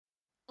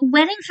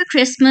Wedding for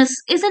Christmas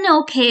is an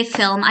okay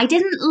film. I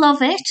didn't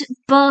love it,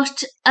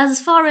 but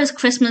as far as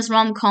Christmas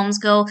rom-coms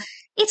go,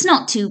 it's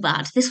not too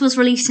bad. This was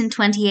released in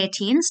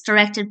 2018. It's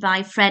directed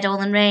by Fred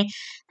Olen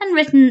and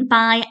written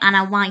by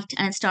Anna White,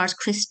 and it stars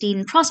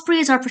Cristine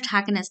Prosperi as our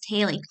protagonist,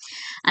 Hayley.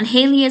 And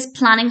Hayley is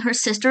planning her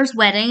sister's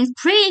wedding.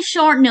 Pretty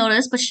short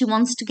notice, but she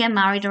wants to get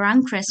married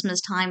around Christmas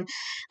time.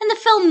 And the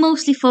film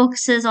mostly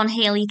focuses on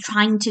Hayley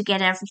trying to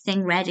get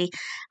everything ready.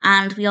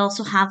 And we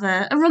also have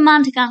a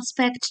romantic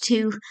aspect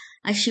too,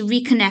 as she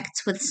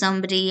reconnects with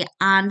somebody.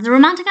 And the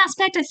romantic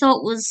aspect I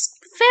thought was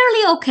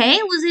fairly okay.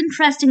 It was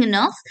interesting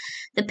enough.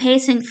 The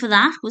pacing for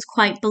that was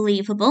quite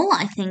believable.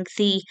 I think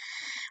the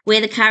way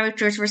the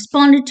characters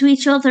responded to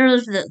each other,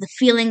 the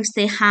feelings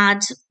they had,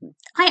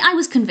 I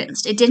was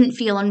convinced. It didn't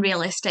feel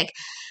unrealistic.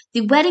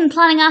 The wedding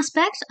planning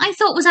aspect I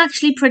thought was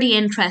actually pretty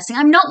interesting.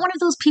 I'm not one of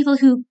those people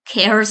who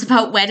cares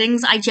about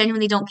weddings. I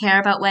genuinely don't care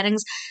about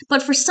weddings.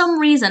 But for some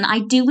reason,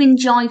 I do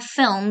enjoy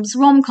films,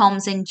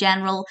 rom-coms in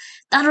general,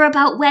 that are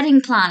about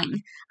wedding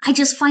planning. I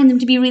just find them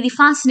to be really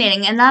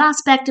fascinating. And that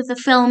aspect of the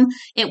film,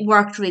 it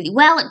worked really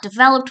well. It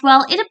developed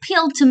well. It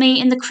appealed to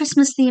me. And the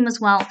Christmas theme as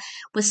well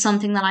was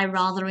something that I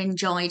rather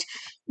enjoyed.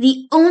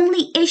 The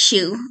only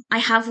issue I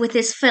have with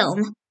this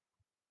film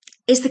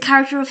is the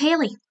character of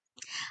Hayley.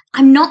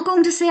 I'm not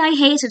going to say I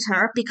hated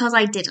her because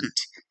I didn't,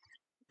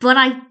 but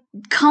I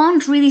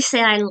can't really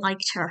say I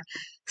liked her.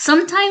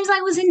 Sometimes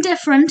I was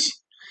indifferent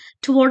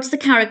towards the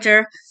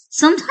character.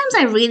 Sometimes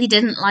I really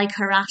didn't like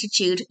her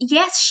attitude.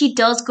 Yes, she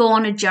does go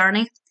on a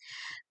journey,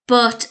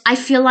 but I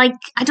feel like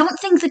I don't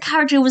think the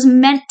character was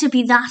meant to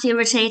be that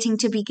irritating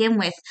to begin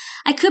with.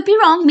 I could be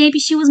wrong. Maybe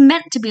she was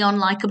meant to be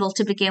unlikable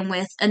to begin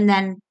with and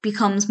then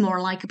becomes more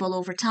likable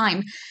over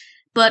time.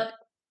 But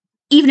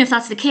even if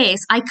that's the case,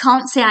 I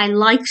can't say I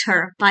liked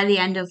her by the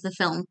end of the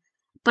film,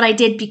 but I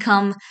did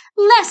become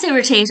less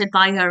irritated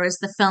by her as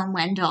the film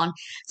went on.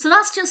 So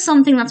that's just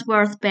something that's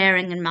worth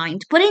bearing in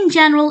mind. But in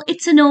general,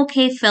 it's an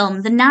okay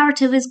film. The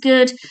narrative is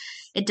good,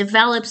 it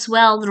develops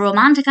well, the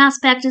romantic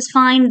aspect is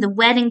fine, the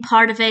wedding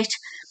part of it,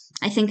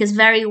 I think, is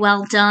very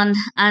well done,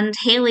 and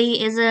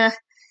Hayley is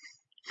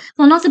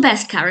well, not the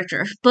best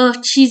character,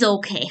 but she's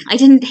okay. I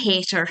didn't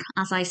hate her,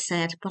 as I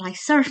said, but I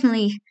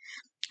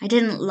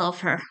didn't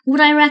love her.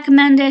 Would I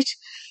recommend it?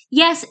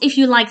 Yes, if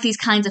you like these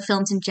kinds of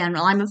films in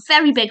general. I'm a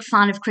very big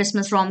fan of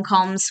Christmas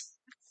rom-coms.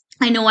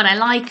 I know what I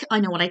like,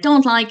 I know what I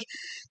don't like.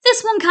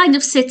 This one kind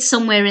of sits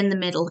somewhere in the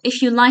middle.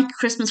 If you like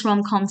Christmas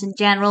rom-coms in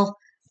general,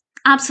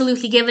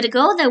 absolutely give it a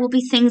go. There will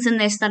be things in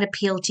this that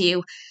appeal to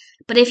you.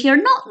 But if you're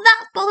not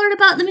that bothered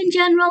about them in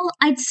general,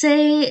 I'd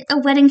say A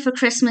Wedding for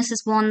Christmas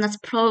is one that's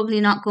probably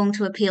not going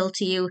to appeal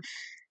to you.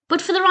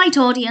 But for the right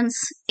audience,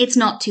 it's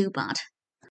not too bad.